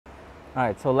All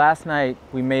right, so last night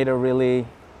we made a really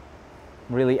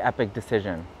epic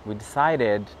decision. We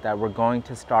decided that we're going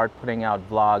to start putting out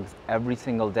vlogs every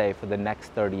single day for the next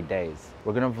 30 days.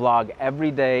 We're gonna vlog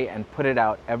every day and put it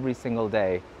out every single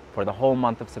day for the whole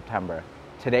month of September.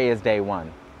 Today is day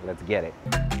one. Let's get it.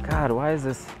 God, why is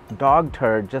this dog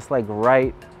turd just like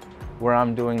right where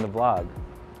I'm doing the vlog?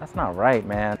 That's not right,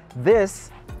 man. This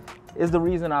is the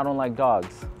reason I don't like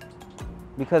dogs.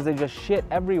 Because they just shit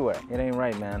everywhere. It ain't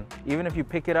right, man. Even if you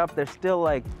pick it up, there's still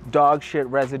like dog shit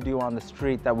residue on the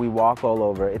street that we walk all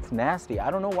over. It's nasty.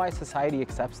 I don't know why society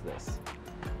accepts this.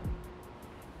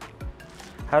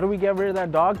 How do we get rid of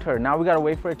that dog turd? Now we gotta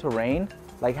wait for it to rain?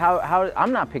 Like how,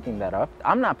 I'm not picking that up.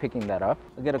 I'm not picking that up.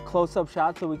 I'll get a close-up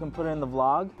shot so we can put it in the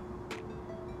vlog.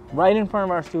 Right in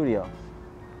front of our studio.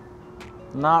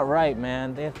 Not right,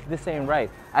 man. This ain't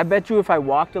right. I bet you if I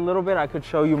walked a little bit, I could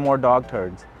show you more dog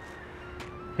turds.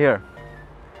 Here,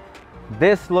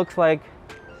 this looks like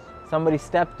somebody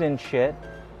stepped in shit.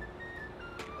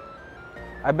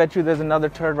 I bet you there's another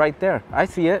turd right there. I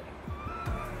see it.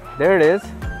 There it is.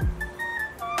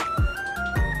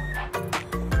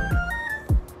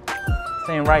 This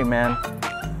ain't right, man.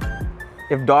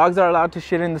 If dogs are allowed to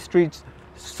shit in the streets,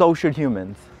 so should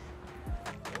humans.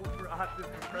 Vote for Atif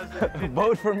for president.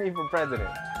 Vote for me for president.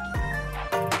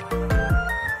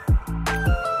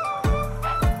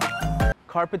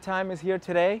 Carpet time is here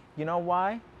today. You know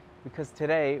why? Because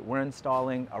today we're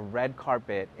installing a red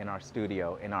carpet in our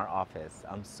studio, in our office.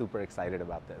 I'm super excited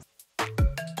about this.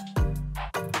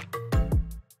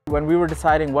 When we were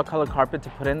deciding what color carpet to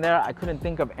put in there, I couldn't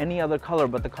think of any other color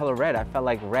but the color red. I felt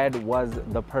like red was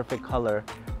the perfect color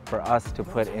for us to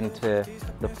put into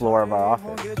the floor of our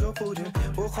office.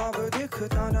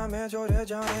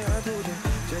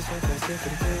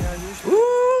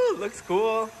 Ooh, looks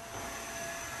cool.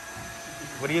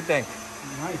 What do you think?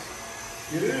 Nice.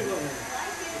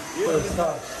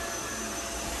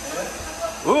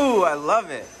 Ooh, I love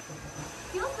it.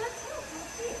 Feels good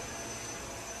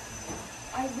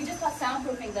too. We just got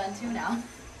soundproofing done too now.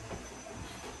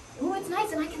 Ooh, it's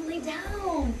nice and I can lay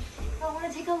down if I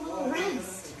want to take a little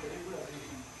rest.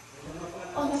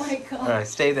 Oh my god. All right,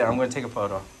 stay there. I'm going to take a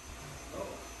photo.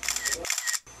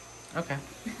 Okay.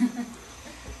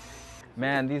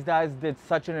 Man, these guys did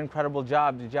such an incredible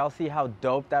job. Did y'all see how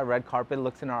dope that red carpet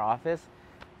looks in our office?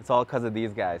 It's all because of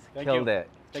these guys. Killed it.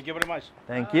 Thank you very much.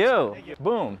 Thank you. Thank you.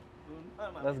 Boom.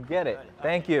 Let's get it.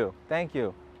 Thank you. Thank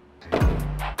you.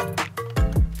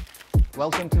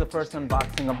 Welcome to the first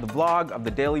unboxing of the vlog, of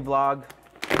the daily vlog.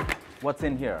 What's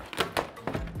in here?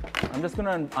 I'm just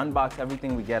gonna unbox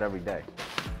everything we get every day.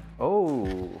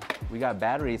 Oh, we got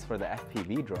batteries for the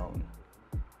FPV drone.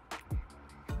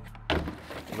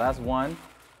 So that's one.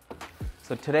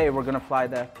 So today we're gonna fly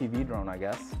the FPV drone, I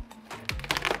guess.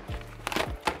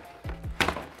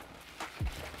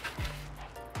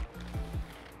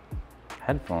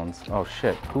 Headphones. Oh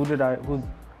shit.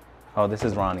 Oh, this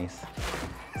is Ronnie's.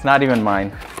 It's not even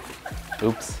mine.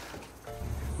 Oops.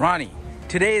 Ronnie,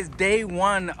 today is day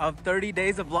one of 30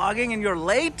 days of vlogging and you're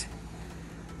late?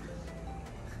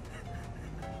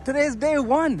 Today is day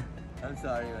one. I'm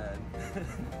sorry, man.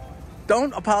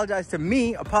 Don't apologize to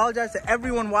me, apologize to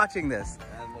everyone watching this.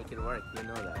 I'll make it work, you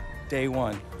know that. Day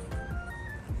one.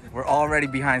 We're already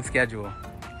behind schedule.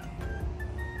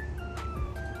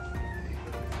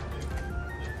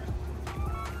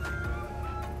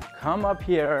 Come up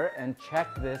here and check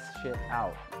this shit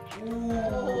out.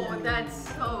 Oh, that's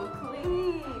so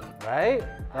clean. Right?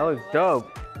 That looks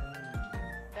dope.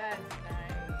 That's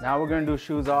nice. Now we're gonna do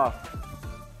shoes off.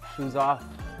 Shoes off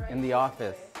in the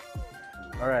office.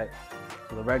 All right,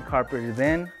 so the red carpet is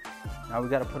in. Now we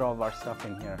gotta put all of our stuff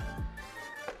in here.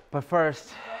 But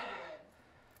first,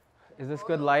 is this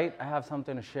good light? I have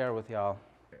something to share with y'all.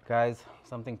 Guys,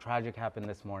 something tragic happened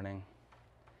this morning.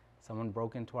 Someone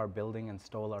broke into our building and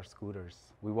stole our scooters.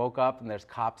 We woke up and there's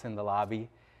cops in the lobby.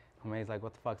 Humay's like,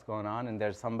 what the fuck's going on? And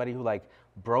there's somebody who like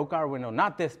broke our window,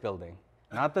 not this building,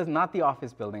 not the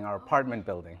office building, our apartment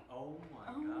building. Oh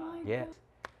my god. Yeah,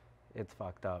 it's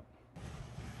fucked up.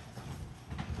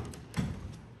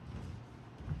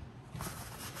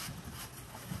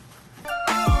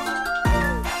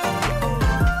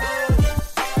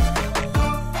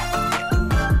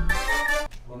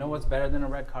 You know what's better than a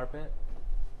red carpet?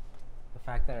 The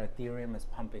fact that Ethereum is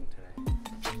pumping today.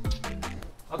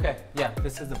 Okay, yeah,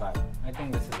 this is the vibe. I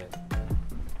think this is it.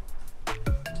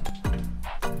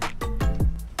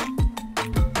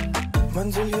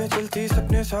 मंजिल ये चलती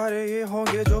सपने सारे ये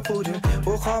होंगे जो पूरे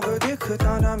वो ख्वाब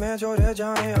दिखता ना मैं जो रह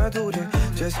जाए अधूरे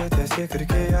जैसे तैसे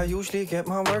करके I usually get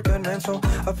my work done man so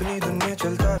अपनी दुनिया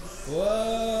चलता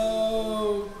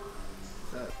Whoa!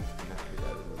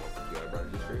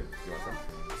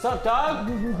 What's up,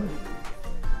 dog?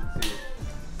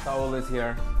 Saul is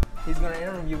here. He's gonna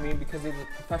interview me because he's a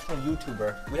professional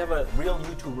YouTuber. We have a real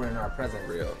YouTuber in our presence.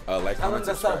 Real. Like, Tell him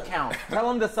the sub count. Tell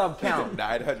him the sub count.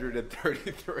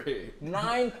 933.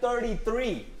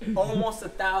 933. Almost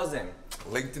 1,000.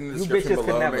 Linked in the You description bitches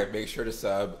below. can never. Make sure to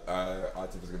sub.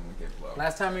 Atif is gonna link it below.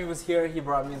 Last time he was here, he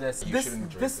brought me this. You shouldn't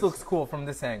drink This this. looks cool from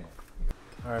this angle.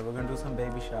 All right, we're gonna do some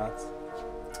baby shots.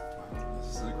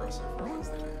 This is aggressive for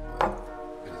Wednesday night, but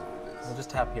it is what it is. We'll just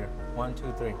tap here. 1,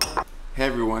 2, 3. Hey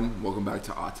everyone, welcome back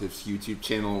to Atif's YouTube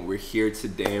channel. We're here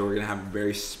today. We're gonna have a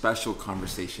very special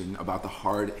conversation about the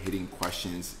hard-hitting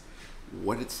questions,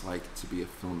 what it's like to be a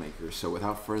filmmaker. So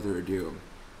without further ado,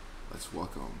 let's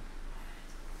welcome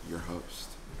your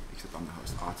host, except I'm the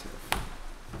host, Atif.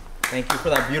 Thank you for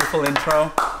that beautiful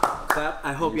intro. Clap.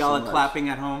 I hope Thank you y'all so are much. clapping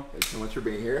at home. Thanks so much for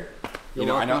being here. You're You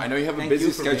know, welcome. I know you have a Thank busy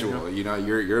you for being schedule. here. You know,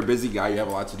 you're a busy guy. You have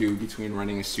a lot to do between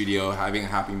running a studio, having a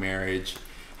happy marriage,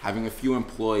 having a few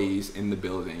employees in the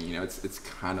building. You know, it's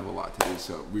kind of a lot to do.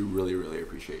 So we really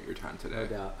appreciate your time today. No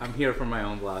doubt. I'm here for my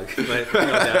own vlog, but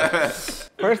no doubt.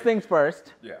 First things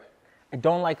first. Yeah. I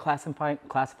don't like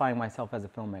classifying myself as a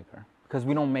filmmaker because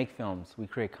we don't make films, we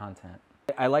create content.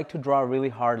 I like to draw a really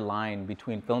hard line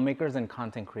between filmmakers and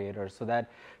content creators so that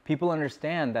people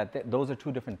understand that those are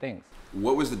two different things.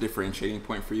 What was the differentiating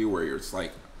point for you where you're just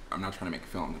like, I'm not trying to make a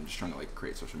film, I'm just trying to like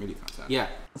create social media content? Yeah.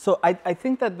 So I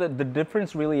think that the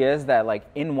difference really is that like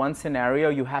in one scenario,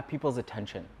 you have people's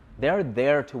attention. They're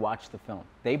there to watch the film.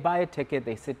 They buy a ticket,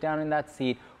 they sit down in that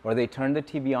seat, or they turn the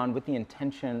TV on with the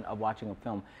intention of watching a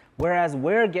film. Whereas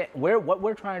what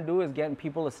we're trying to do is getting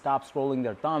people to stop scrolling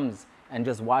their thumbs and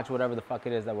just watch whatever the fuck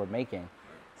it is that we're making.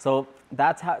 So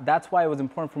that's why it was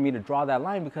important for me to draw that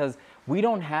line, because we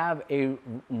don't have a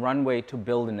runway to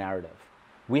build a narrative.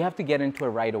 We have to get into it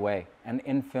right away. And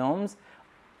in films,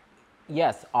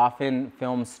 yes, often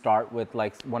films start with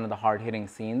like one of the hard-hitting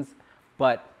scenes,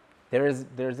 but there's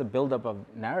a buildup of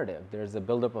narrative, there's a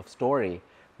buildup of story.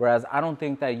 Whereas I don't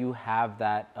think that you have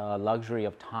that luxury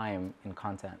of time in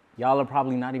content. Y'all are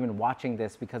probably not even watching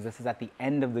this because this is at the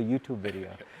end of the YouTube video.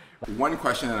 One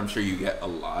question that I'm sure you get a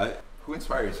lot, who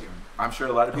inspires you? I'm sure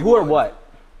a lot of people. Who or what?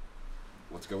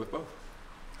 Let's go with both.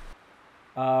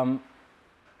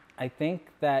 I think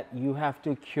that you have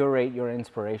to curate your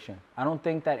inspiration. I don't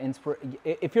think that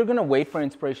if you're gonna wait for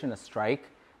inspiration to strike,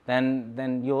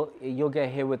 then you'll get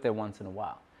hit with it once in a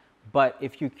while. But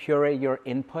if you curate your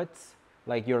inputs,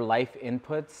 like your life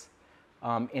inputs,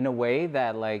 in a way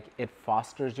that like it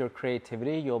fosters your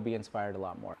creativity, you'll be inspired a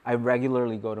lot more. I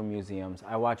regularly go to museums,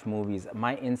 I watch movies.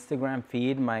 My Instagram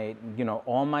feed,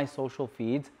 all my social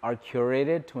feeds are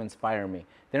curated to inspire me.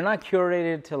 They're not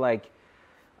curated to like,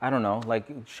 I don't know, like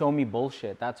show me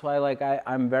bullshit. That's why like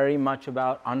I'm very much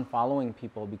about unfollowing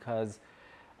people, because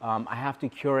I have to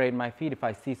curate my feed. If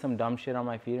I see some dumb shit on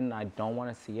my feed and I don't want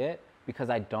to see it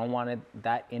because I don't want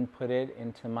that inputted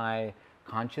into my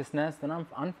consciousness, then I'm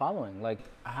unfollowing. Like,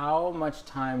 how much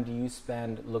time do you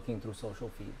spend looking through social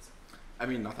feeds? I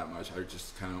mean, not that much. I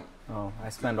just kind of. Oh, I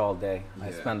spend all day. Yeah.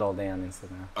 I spend all day on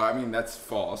Instagram. I mean, that's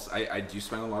false. I do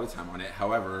spend a lot of time on it.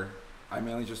 However, I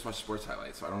mainly just watch sports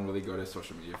highlights, so I don't really go to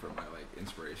social media for my like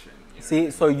inspiration. You know?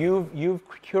 See, so you've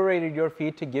curated your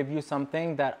feed to give you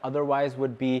something that otherwise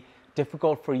would be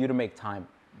difficult for you to make time,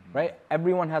 right?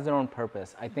 Everyone has their own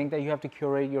purpose. I think that you have to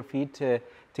curate your feed to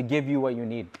give you what you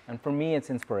need. And for me, it's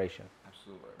inspiration.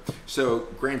 Absolutely. So,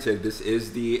 granted, this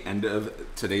is the end of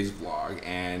today's vlog,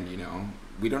 and you know,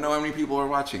 we don't know how many people are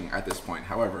watching at this point.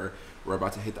 However, we're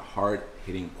about to hit the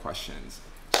hard-hitting questions.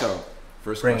 So,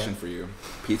 first question for you: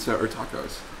 pizza or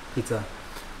tacos? Pizza.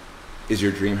 Is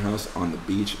your dream house on the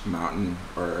beach, mountain,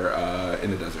 or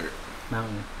in the desert?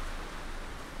 Mountain.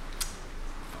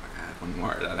 Fuck, I had one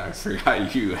more that I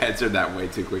forgot. You answered that way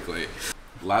too quickly.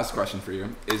 Last question for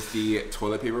you: is the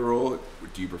toilet paper roll,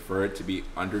 do you prefer it to be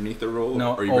underneath the roll,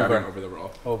 No, or are you over. grabbing over the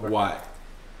roll? Over. Why?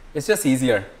 It's just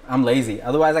easier. I'm lazy.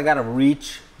 Otherwise, I gotta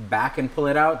reach back and pull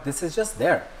it out. This is just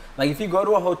there. Like if you go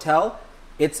to a hotel,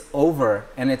 it's over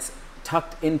and it's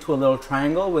tucked into a little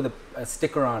triangle with a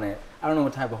sticker on it. I don't know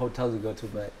what type of hotels you go to,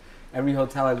 but every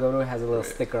hotel I go to has a little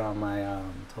sticker on my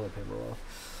toilet paper roll.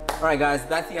 All right, guys,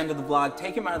 that's the end of the vlog.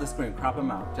 Take him out of the screen, crop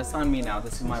him out. Just on me now.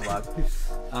 This is my vlog.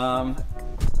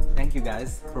 Thank you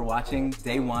guys for watching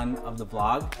day one of the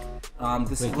vlog.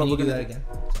 This is what we're gonna do. Again?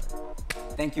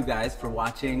 Thank you guys for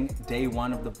watching day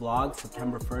one of the vlog.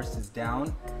 September 1st is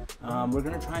down. We're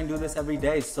gonna try and do this every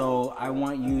day, so I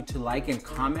want you to like and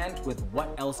comment with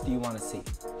what else do you want to see.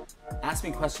 Ask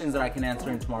me questions that I can answer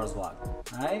in tomorrow's vlog,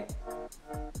 all right?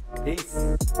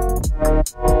 Peace.